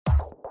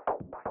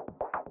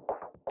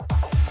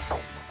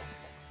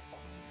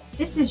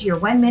This is your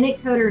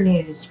 1-Minute Coder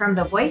News from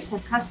the Voice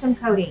of Custom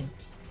Coding.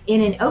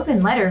 In an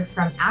open letter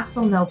from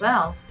Axel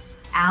Nobel,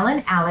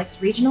 Alan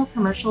Alex, Regional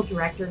Commercial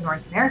Director,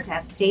 North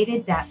America,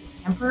 stated that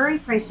the temporary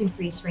price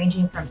increase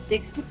ranging from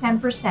 6 to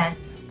 10%,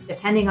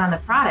 depending on the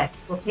product,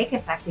 will take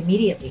effect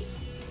immediately.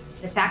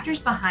 The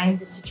factors behind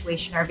the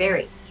situation are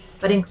varied,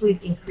 but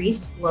include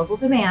increased global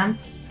demand,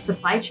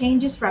 supply chain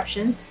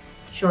disruptions,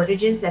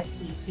 shortages of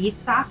key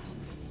feedstocks,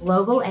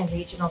 global and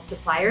regional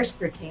suppliers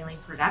curtailing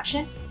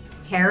production,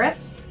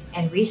 tariffs,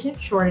 and recent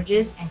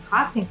shortages and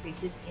cost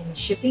increases in the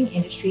shipping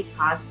industry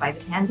caused by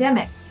the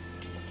pandemic.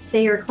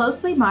 They are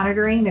closely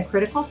monitoring the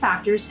critical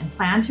factors and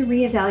plan to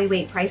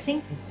reevaluate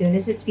pricing as soon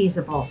as it's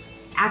feasible.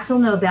 Axel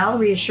Nobel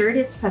reassured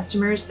its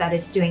customers that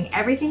it's doing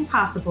everything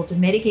possible to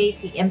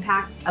mitigate the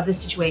impact of the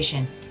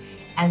situation.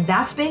 And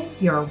that's been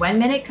your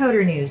 1-Minute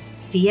Coder News.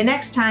 See you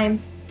next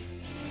time.